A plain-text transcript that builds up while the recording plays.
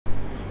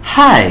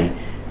Hi,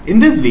 in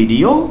this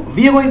video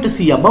we are going to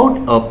see about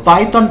a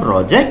Python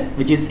project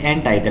which is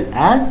entitled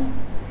as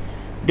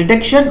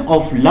Detection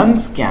of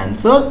Lungs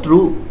Cancer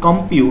through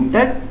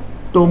Computed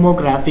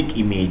Tomographic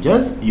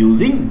Images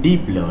using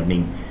Deep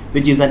Learning,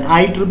 which is an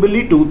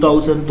IEEE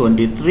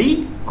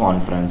 2023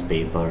 conference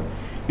paper.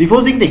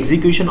 Before seeing the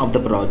execution of the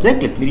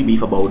project, let me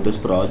brief about this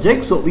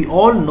project. So we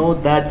all know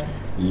that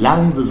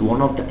lungs is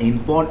one of the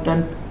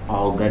important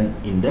organ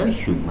in the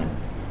human.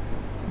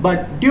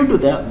 But due to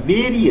the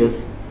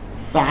various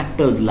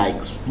factors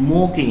like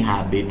smoking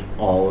habit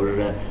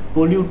or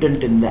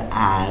pollutant in the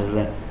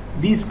air,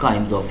 these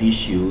kinds of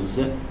issues,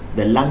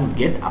 the lungs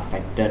get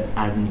affected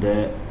and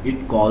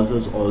it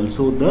causes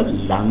also the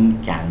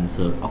lung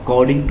cancer.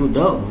 According to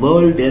the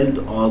World Health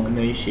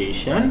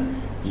Organization,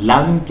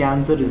 lung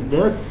cancer is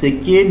the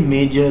second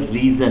major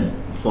reason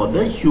for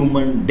the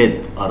human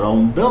death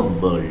around the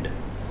world.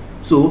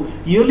 So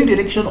early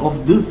detection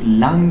of this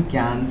lung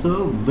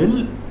cancer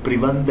will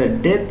prevent the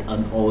death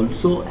and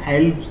also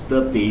helps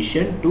the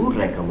patient to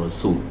recover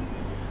soon.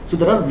 So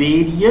there are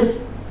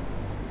various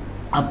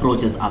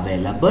approaches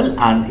available,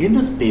 and in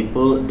this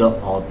paper the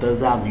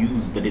authors have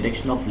used the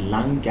detection of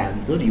lung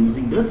cancer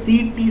using the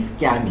CT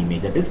scan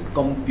image, that is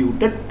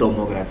computed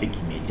tomographic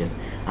images,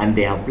 and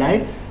they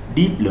applied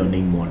deep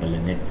learning model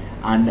in it.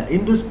 And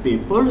in this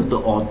paper the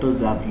authors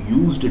have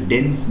used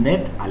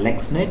DenseNet,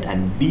 AlexNet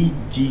and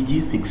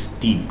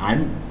VGG16,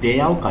 and they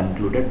have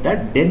concluded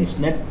that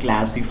DenseNet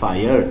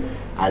classifier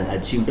has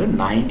achieved a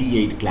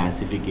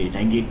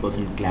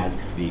 98%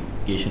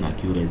 classification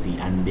accuracy,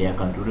 and they have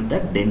concluded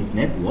that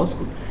DenseNet was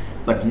good.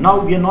 But now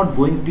we are not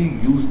going to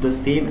use the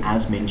same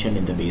as mentioned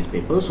in the base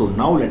paper. So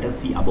now let us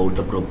see about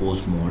the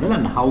proposed model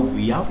and how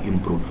we have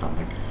improved from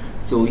it.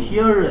 So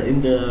here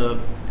in the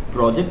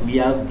project we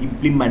have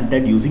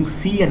implemented using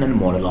CNN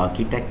model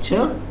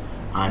architecture,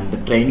 and the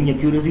training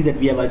accuracy that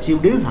we have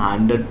achieved is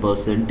 100%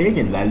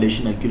 and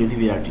validation accuracy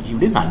we have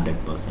achieved is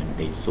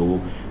 100%. So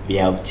we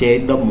have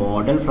changed the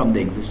model from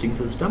the existing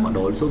system, and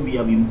also we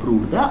have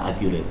improved the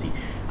accuracy.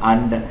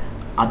 And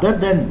other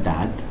than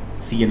that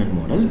CNN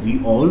model,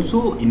 we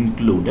also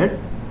included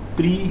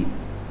 3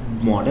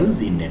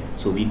 models in it.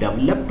 So we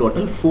developed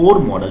total 4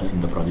 models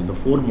in the project. The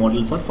 4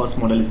 models are: first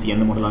model is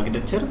CNN model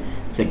architecture,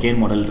 second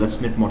model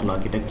Resnet model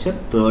architecture,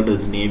 third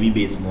is Navy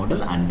based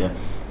model, and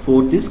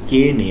fourth is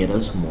K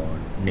nearest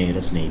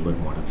neighbor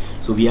model.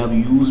 So we have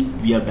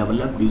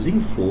developed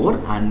using 4,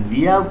 and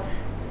we have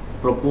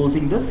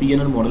proposing the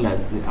CNN model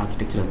as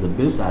architecture as the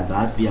best,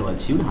 as we have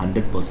achieved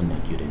 100%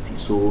 accuracy.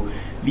 So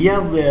we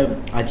have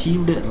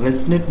achieved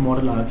Resnet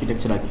model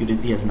architecture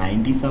accuracy as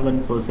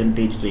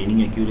 97%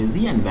 training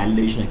accuracy and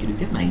validation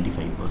accuracy of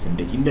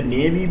 95%. In the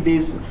Navy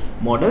based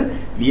model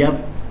we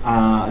have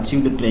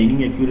achieved the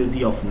training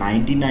accuracy of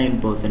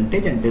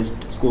 99% and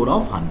test score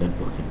of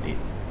 100%.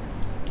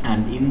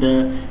 And in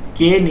the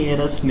K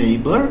nearest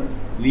neighbor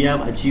we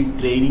have achieved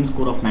training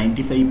score of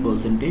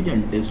 95%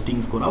 and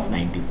testing score of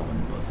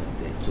 97%.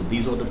 So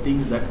these are the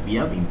things that we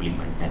have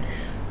implemented.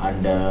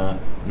 And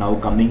now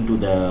coming to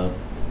the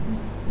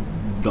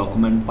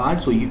document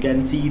part, so you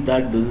can see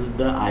that this is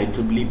the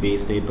IEEE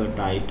base paper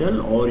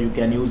title, or you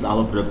can use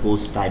our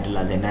proposed title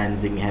as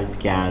Enhancing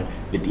Healthcare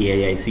with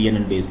AI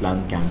CNN based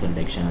lung cancer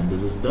detection, and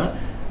this is the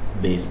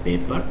base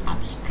paper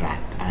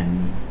abstract.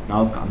 And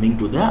now coming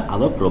to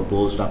our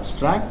proposed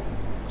abstract.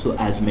 So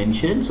as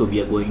mentioned, so we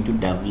are going to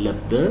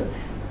develop the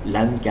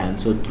lung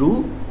cancer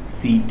through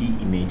CT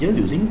images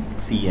using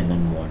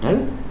CNN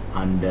model,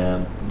 and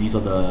these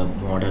are the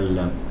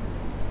model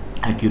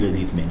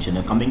accuracies mentioned.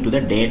 Now coming to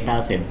the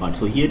data set part,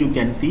 so here you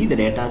can see the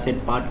data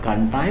set part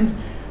contains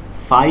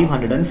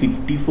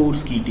 554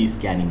 CT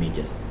scan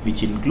images,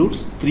 which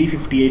includes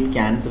 358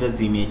 cancerous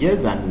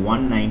images and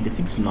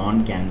 196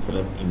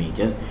 non-cancerous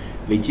images,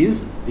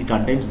 it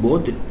contains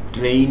both the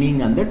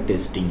training and the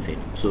testing set.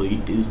 So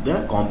it is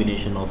the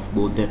combination of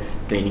both the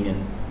training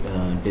and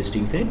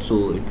testing set.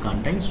 So it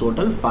contains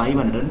total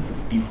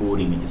 554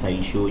 images.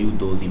 I'll show you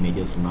those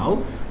images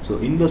now. So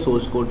in the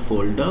source code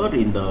folder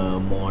in the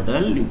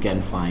model you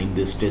can find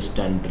this test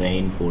and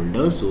train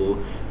folder. So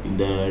in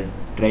the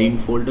train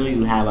folder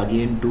you have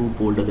again 2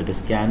 folders, that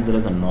is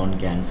cancerous and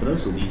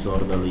non-cancerous. So these are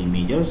the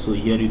images. So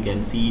here you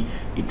can see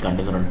it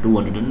contains around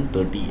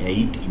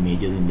 238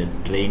 images in the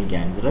train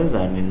cancerous,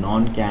 and in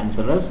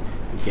non-cancerous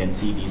you can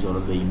see these are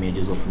the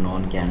images of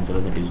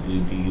non-cancerous that is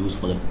going to use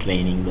for the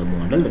training the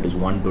model, that is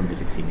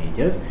 126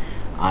 images.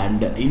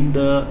 And in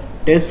the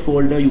test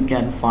folder you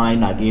can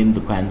find again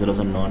the cancerous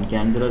and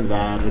non-cancerous,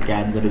 where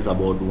cancer is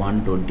about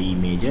 120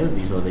 images.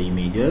 These are the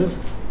images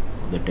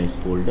of the test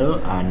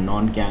folder, and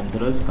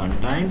non-cancerous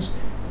contains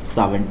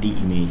 70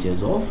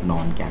 images of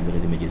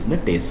non-cancerous images in the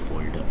test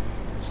folder.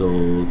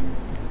 So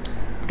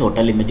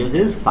total images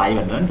is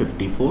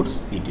 554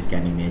 CT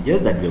scan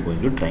images that we are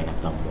going to train up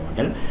the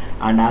model.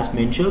 And as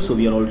mentioned, so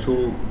we are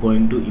also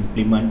going to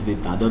implement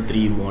with other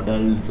 3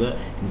 models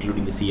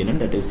including the CNN,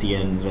 that is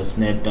CNN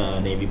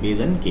Resnet, Navy base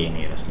and K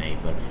nearest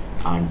neighbor.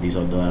 And these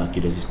are the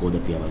accuracy score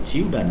that we have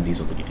achieved, and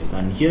these are the details.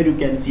 And here you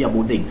can see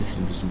about the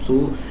existing system.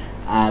 So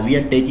we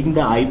are taking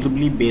the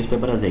IEEE base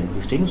paper as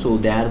existing, so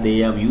there they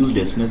have used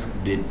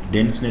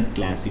DenseNet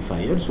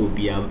classifier. So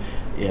we have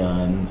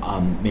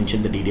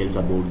mentioned the details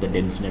about the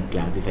DenseNet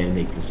classifier in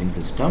the existing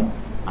system,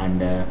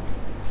 and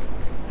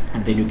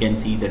then you can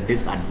see the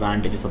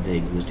disadvantages of the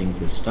existing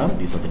system.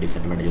 These are the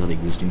disadvantages of the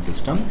existing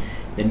system.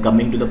 Then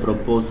coming to the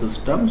proposed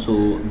system,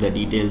 so the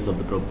details of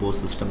the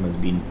proposed system has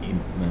been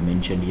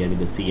mentioned here with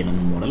the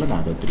CNN model and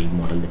other 3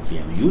 model that we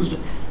have used,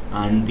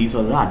 and these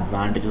are the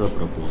advantages of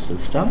proposed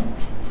system.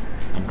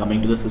 And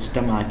coming to the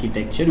system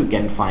architecture, you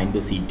can find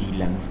the CT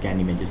lung scan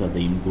images as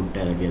the input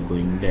that we are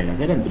going there as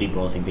and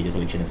pre-processing feature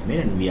selection is made,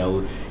 and we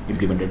have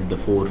implemented the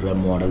 4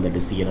 model, that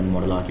is CNN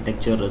model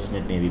architecture,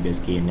 Resnet, Navy base,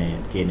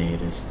 KNA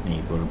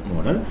neighbor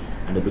model,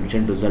 and the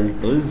prediction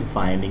result is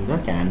finding the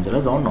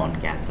cancerous or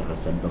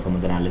non-cancerous, and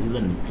performance analysis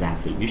and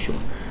graph will be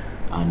shown.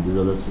 And these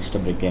are the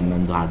system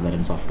requirements, hardware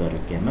and software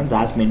requirements.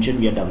 As mentioned,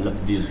 we have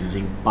developed this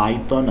using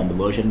Python, and the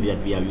version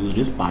that we have used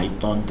is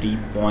Python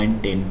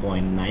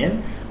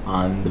 3.10.9,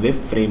 and the web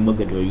framework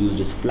that we have used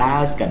is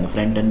Flask, and the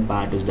front-end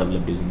part is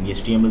developed using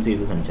HTML,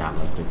 CSS and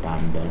JavaScript,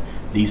 and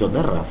these are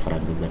the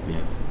references that we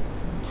have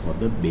for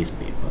the base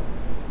paper.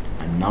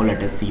 And now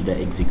let us see the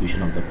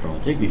execution of the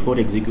project. Before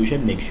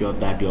execution, make sure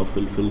that you have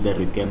fulfilled the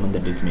requirement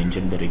that is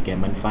mentioned in the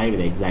requirement file with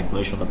the exact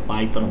version of the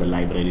Python and the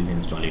libraries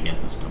installed in your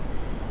system.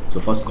 So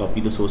first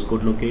copy the source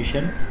code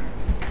location,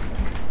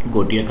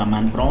 go to your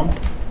command prompt.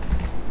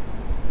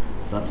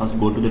 So first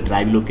go to the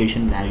drive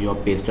location where you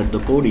have pasted the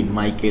code. In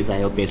my case, I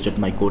have pasted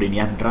my code in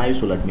F drive,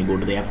 so let me go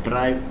to the F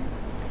drive.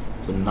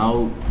 So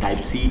now type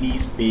cd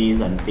space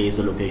and paste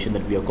the location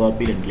that we have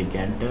copied and click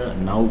enter.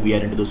 Now we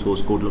are into the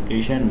source code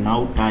location.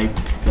 Now type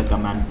the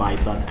command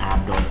python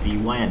app.py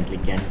and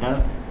click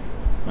enter.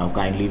 Now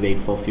kindly wait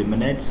for a few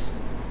minutes.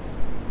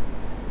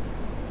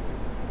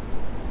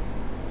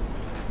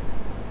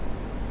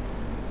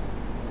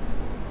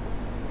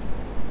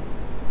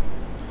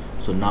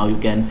 So now you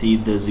can see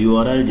this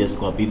URL. Just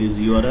copy this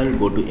URL,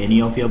 go to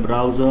any of your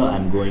browser.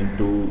 I'm going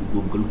to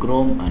Google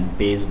Chrome and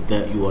paste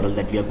the URL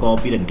that we have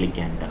copied and click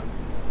enter.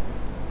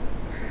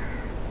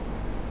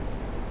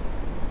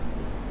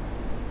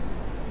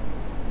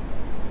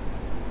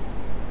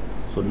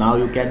 So now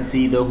you can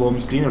see the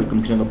home screen,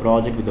 welcome screen of the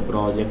project with the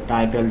project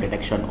title,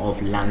 detection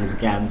of lungs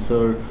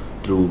cancer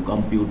through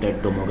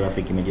computed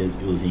tomographic images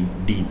using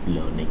deep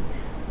learning.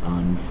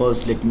 And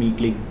first let me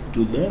click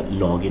to the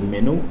login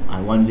menu,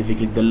 and once if you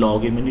click the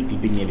login menu, it will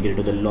be navigated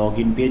to the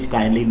login page.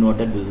 Kindly note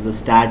that this is a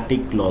static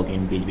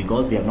login page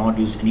because we have not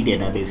used any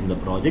database in the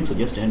project. So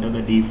just enter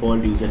the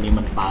default username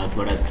and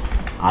password as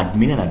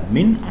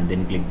admin and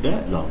then click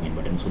the login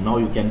button. So now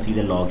you can see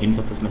the login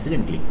success message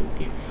and click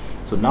OK.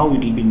 So now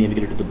it will be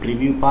navigated to the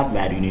preview part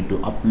where you need to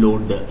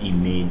upload the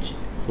image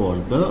for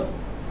the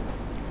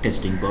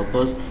testing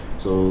purpose.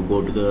 So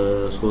go to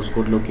the source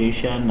code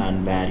location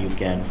and where you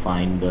can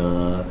find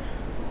the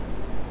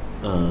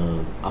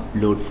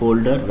upload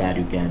folder where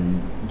you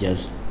can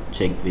just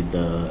check with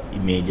the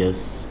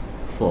images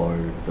for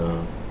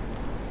the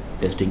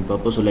testing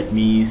purpose. So let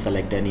me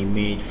select an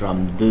image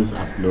from this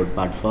upload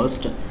part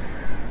first,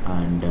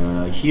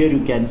 and here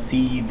you can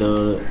see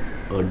the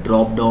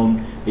drop down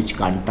which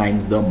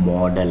contains the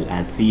model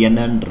as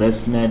CNN,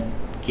 Resnet,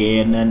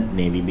 KNN,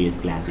 Navy base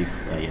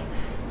classifier.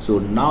 So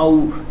now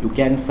you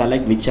can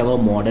select whichever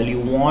model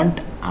you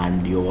want,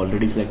 and you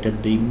already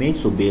selected the image.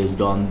 So based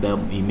on the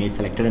image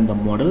selected in the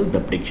model, the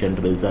prediction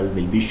result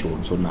will be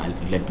shown. So now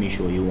let me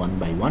show you one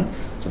by one.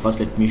 So first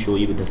let me show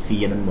you with the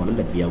CNN model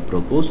that we have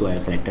proposed. So I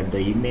have selected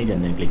the image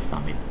and then click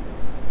submit.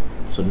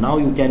 So now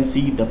you can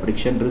see the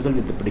prediction result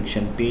with the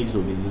prediction page.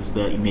 So this is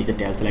the image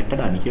that I have selected,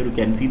 and here you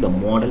can see the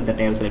model that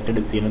I have selected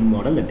is CNN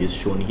model that is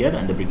shown here,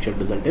 and the prediction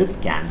result is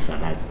cancer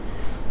as.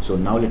 So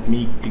now let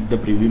me click the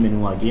preview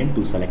menu again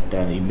to select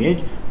an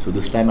image. So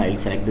this time I will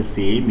select the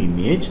same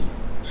image.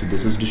 So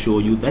this is to show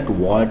you that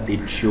what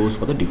it shows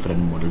for the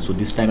different models. So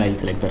this time I will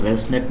select the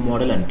Resnet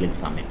model and click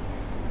submit.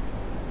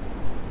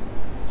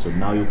 So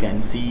now you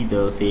can see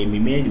the same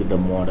image with the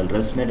model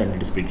Resnet and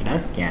it is printed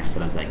as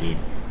cancerous again.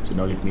 So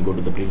now let me go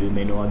to the preview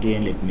menu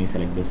again. Let me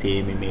select the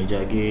same image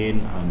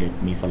again and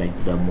let me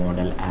select the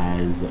model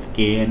as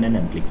KNN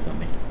and click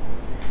submit.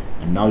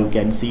 And now you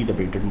can see the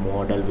printed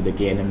model with the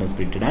KNN is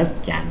printed as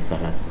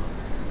cancerous.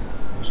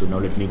 So now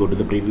let me go to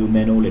the preview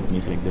menu. Let me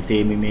select the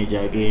same image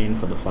again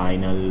for the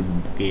final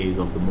case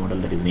of the model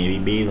that is Navy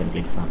base and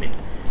click submit.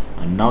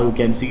 And now you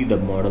can see the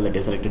model that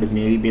is selected is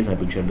Navy base and the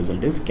prediction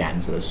result is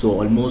cancerous. So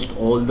almost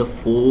all the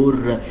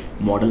 4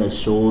 model has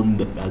shown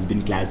has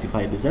been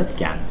classified this as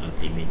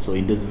cancerous image. So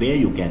in this way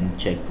you can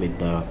check with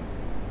the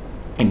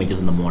images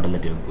in the model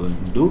that you're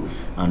going to do.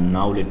 And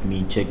now let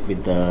me check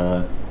with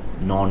the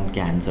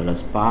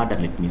non-cancerous part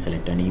and let me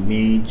select an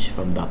image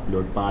from the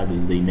upload part. This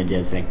is the image I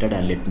have selected,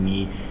 and let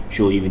me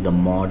show you with the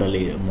model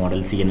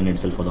CNN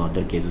itself for the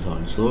other cases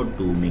also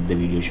to make the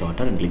video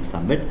shorter, and click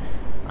submit.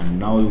 And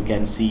now you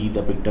can see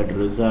the predicted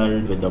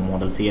result with the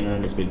model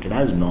CNN is predicted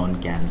as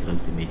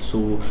non-cancerous image.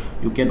 So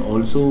you can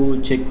also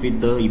check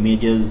with the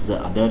images,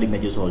 other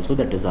images also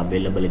that is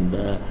available in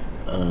the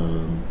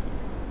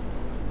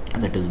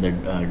that is the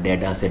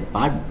data set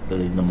part, that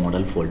is the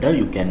model folder.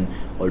 You can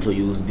also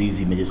use these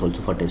images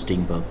also for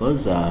testing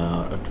purpose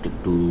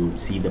to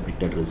see the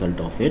predicted result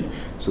of it.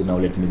 So now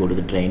let me go to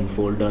the train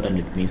folder and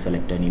let me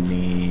select an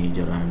image,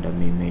 a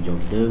random image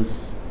of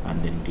this,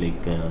 and then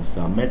click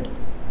submit.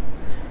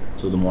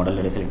 So the model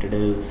that I selected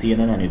is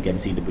CNN, and you can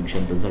see the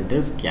prediction result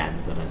is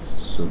cancerous.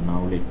 So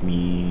now let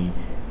me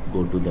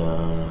go to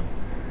the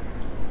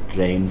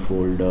train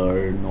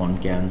folder,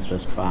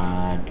 non-cancerous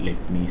part.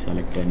 Let me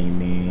select an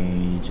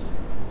image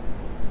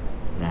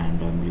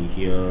randomly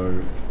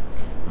here,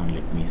 and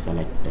let me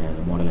select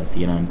the model as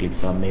CNN and click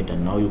submit.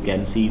 And now you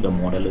can see the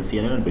model is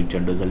CNN and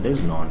prediction result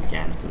is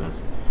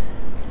non-cancerous.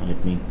 And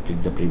let me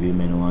click the preview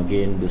menu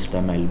again. This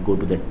time I'll go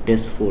to the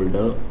test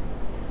folder.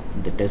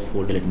 In the test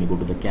folder, let me go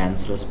to the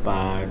cancerous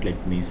part.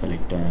 Let me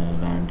select a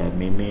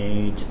random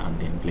image and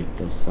then click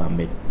the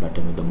submit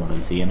button with the model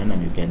CNN,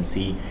 and you can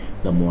see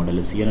the model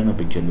is CNN and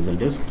prediction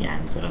result is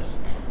cancerous.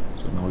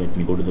 So now let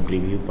me go to the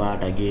preview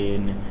part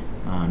again,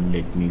 and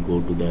let me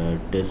go to the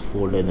test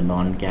folder, the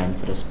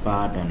non-cancerous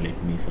part, and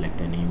let me select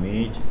an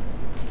image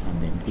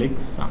and then click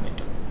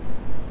submit.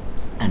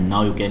 And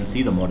now you can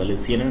see the model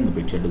is CNN and the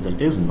prediction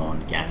result is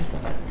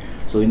non-cancerous.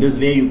 So in this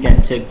way you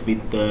can check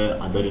with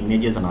other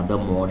images and other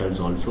models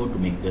also. To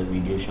make the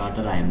video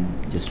shorter, I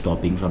am just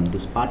stopping from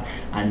this part.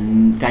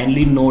 And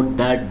kindly note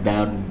that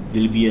there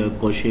will be a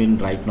question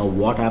right now,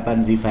 what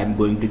happens if I am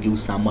going to give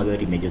some other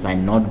images? I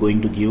am not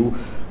going to give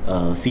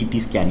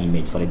CT scan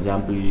image. For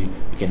example, you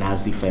can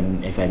ask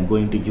if I'm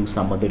going to give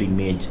some other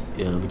image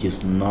which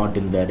is not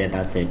in the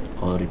data set,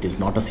 or it is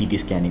not a CT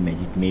scan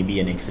image. It may be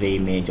an X-ray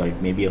image, or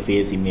it may be a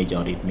face image,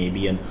 or it may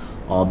be an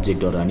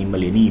object or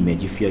animal, any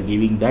image. If you are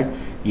giving that,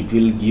 it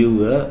will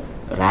give a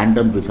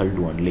random result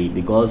only,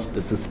 because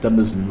the system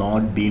is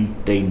not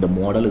being trained, the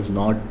model is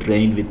not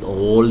trained with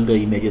all the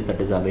images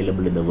that is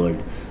available in the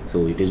world.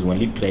 So it is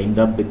only trained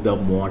up with the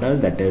model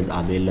that is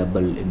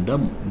available in the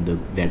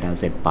data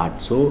set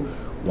part. So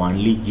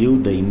only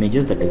give the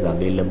images that is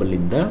available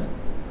in the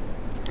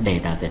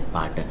data set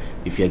part.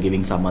 If you are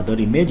giving some other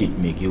image, it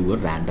may give a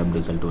random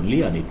result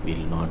only, and it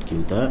will not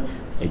give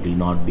it will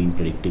not be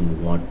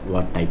predicting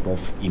what type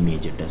of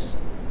image it is.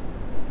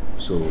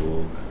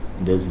 So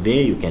this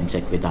way you can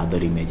check with other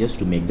images.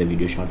 To make the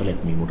video shorter,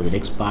 let me move to the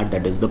next part,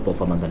 that is the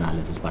performance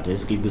analysis part.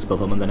 Just click this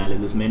performance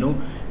analysis menu,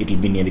 it will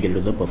be navigated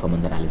to the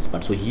performance analysis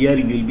part. So here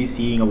you will be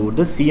seeing about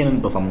the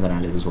CNN performance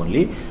analysis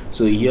only.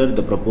 So here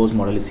the proposed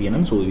model is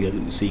CNN, so we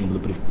are seeing the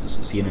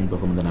CNN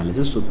performance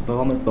analysis. So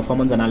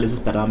performance analysis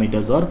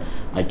parameters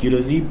are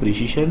accuracy,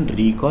 precision,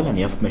 recall, and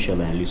F measure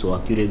value. So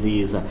accuracy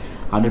is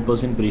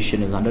 100%,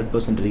 precision is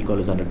 100%, recall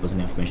is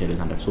 100%, F measure is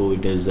 100. So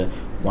it is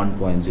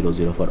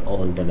 1.00 for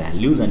all the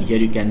values. And here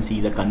you can see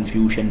the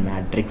confusion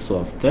matrix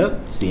of the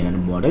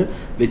CNN model,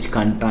 which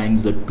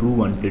contains the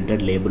true and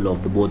printed label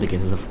of both the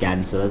cases of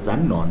cancerous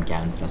and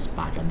non-cancerous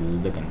part, and this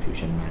is the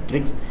confusion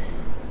matrix.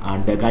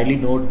 And kindly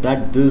note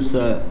that this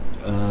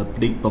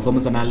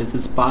performance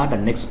analysis part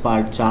and next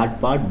part, chart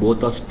part,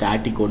 both are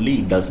static only.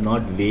 It does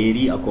not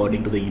vary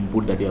according to the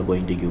input that you are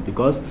going to give,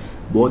 because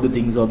both the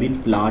things have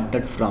been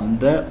plotted from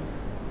the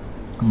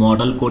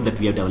model code that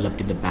we have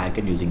developed in the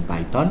backend using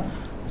Python.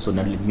 So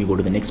now let me go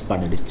to the next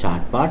part, that is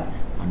chart part.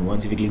 And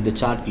once if you click the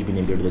chart, click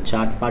navigated to the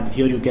chart part.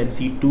 Here you can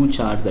see two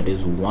charts, that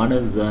is, one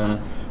is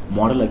the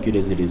model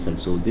accuracy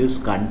result. So this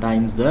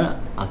contains the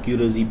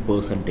accuracy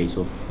percentage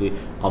of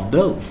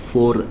the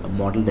four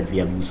model that we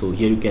have used. So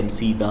here you can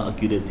see the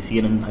accuracy,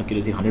 CNN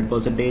accuracy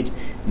 100%,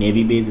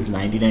 Navy base is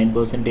 99%,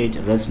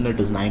 Resnet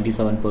is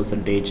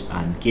 97%,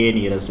 and K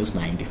nearest is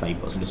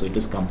 95%. So it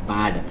is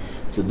compared.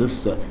 So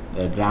this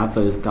graph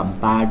is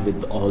compared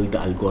with all the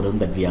algorithm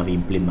that we have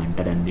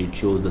implemented, and it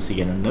shows the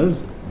CNN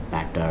is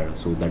better.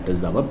 So that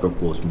is our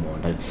proposed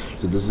model.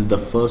 So this is the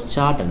first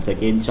chart, and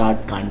second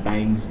chart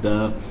contains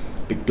the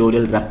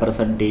pictorial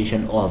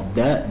representation of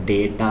the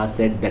data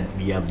set that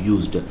we have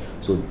used.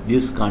 So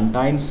this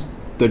contains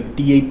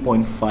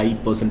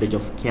 38.5%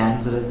 of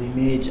cancerous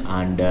image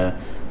and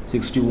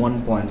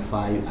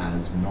 61.5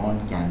 as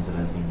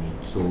non-cancerous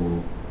image.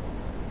 So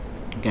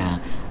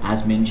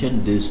as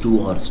mentioned, these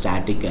two are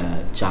static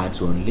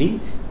charts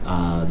only,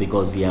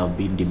 because we have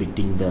been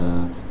depicting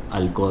the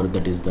algorithm,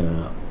 that is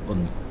the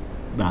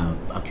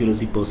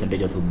accuracy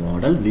percentage of the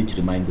model, which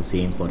remains the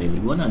same for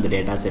everyone, and the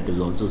data set is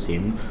also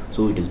same,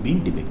 so it is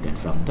being depicted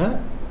from the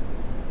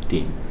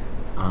thing.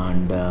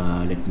 And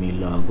let me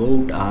log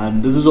out.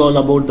 And this is all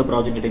about the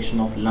project detection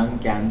of lung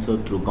cancer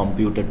through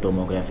computed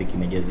tomographic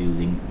images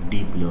using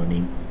deep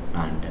learning.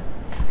 And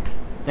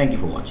thank you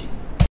for watching.